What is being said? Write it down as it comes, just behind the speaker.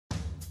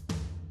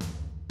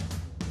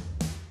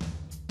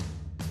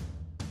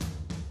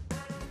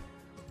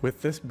With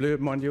this Blurb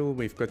module,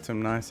 we've got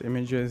some nice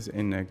images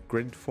in a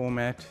grid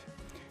format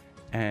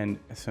and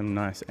some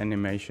nice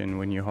animation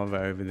when you hover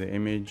over the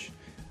image,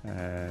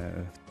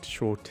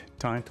 short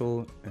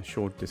title, a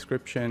short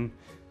description,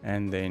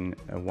 and then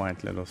a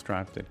white little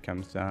stripe that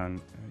comes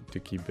down to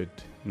keep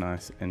it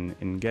nice and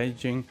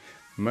engaging.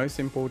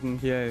 Most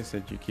important here is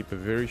that you keep a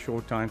very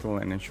short title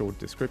and a short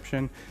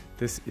description.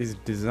 This is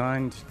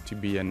designed to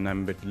be a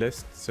numbered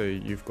list, so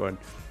you've got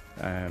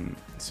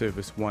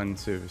service 1,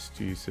 service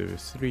 2,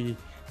 service 3,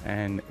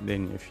 and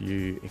then if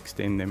you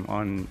extend them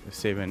on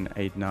 7,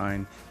 8,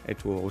 9,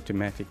 it will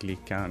automatically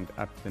count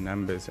up the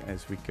numbers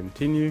as we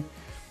continue.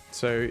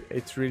 So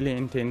it's really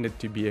intended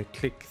to be a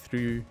click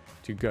through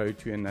to go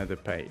to another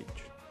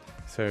page.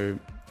 So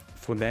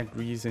for that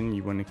reason,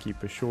 you want to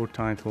keep a short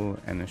title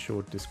and a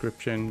short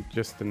description,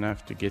 just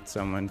enough to get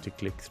someone to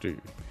click through.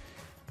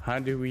 How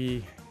do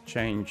we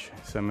change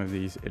some of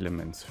these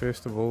elements?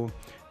 First of all,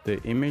 the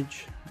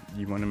image,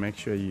 you want to make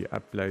sure you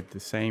upload the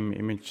same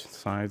image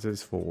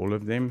sizes for all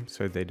of them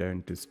so they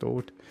don't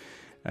distort.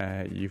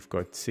 You've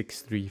got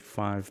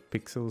 635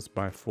 pixels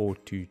by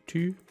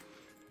 422.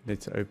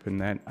 Let's open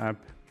that up.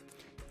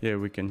 Here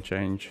we can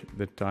change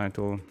the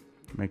title,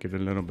 make it a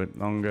little bit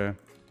longer.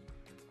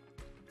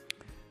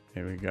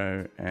 There we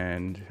go,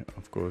 and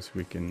of course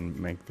we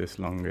can make this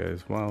longer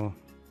as well.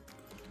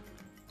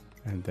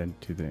 Add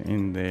that to the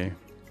end there,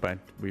 but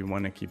we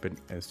want to keep it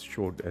as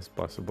short as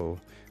possible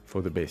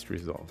for the best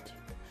result.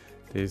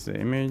 There's the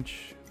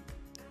image,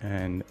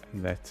 and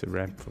that's a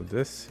wrap for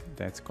this.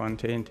 That's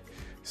content.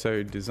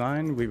 So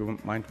design, we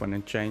might want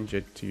to change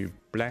it to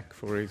black,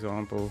 for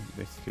example.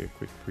 Let's do a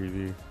quick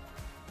preview.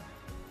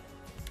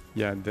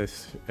 Yeah,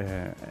 this,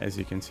 as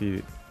you can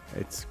see,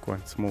 it's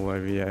quite small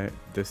over here.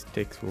 This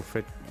text will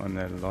fit on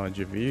a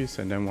larger view,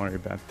 so don't worry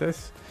about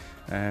this.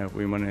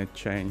 We want to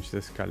change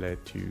this color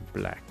to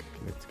black.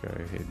 Let's go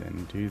ahead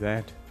and do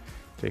that.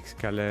 Text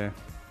color,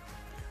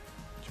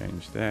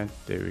 change that.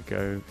 There we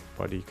go.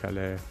 Body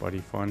color, body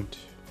font.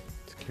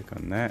 Let's click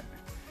on that,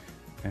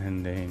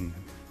 and then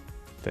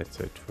that's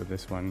it for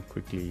this one.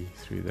 Quickly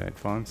through the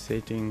advanced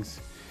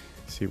settings,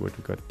 see what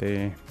we got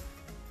there.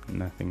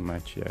 Nothing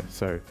much here.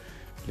 So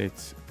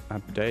let's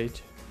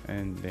update,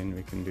 and then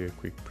we can do a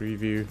quick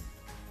preview.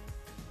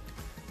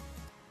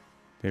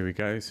 There we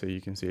go. So you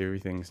can see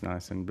everything's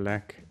nice and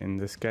black in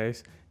this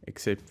case,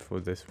 except for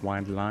this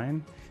white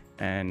line,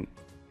 and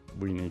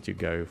we need to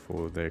go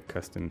for the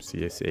custom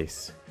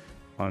CSS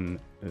on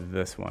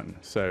this one.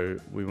 So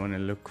we want to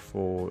look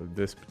for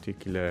this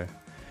particular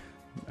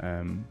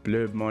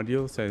blurb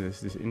module. So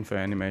this is info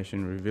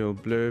animation reveal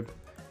blurb.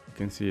 You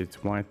can see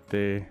it's white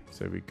there,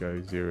 so we go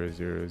 0,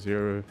 0,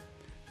 0.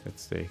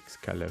 That's the X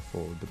color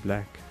for the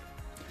black.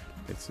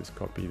 Let's just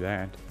copy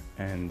that,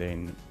 and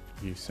then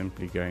you're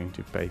simply going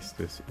to paste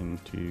this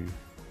into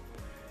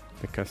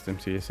the custom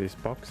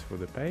CSS box for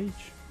the page.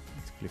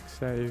 Let's click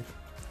save,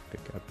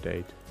 click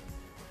update,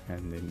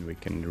 and then we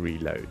can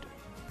reload.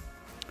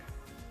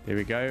 There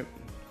we go,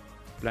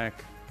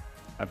 black,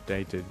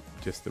 updated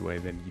just the way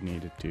that you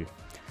need it to.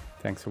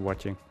 Thanks for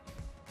watching.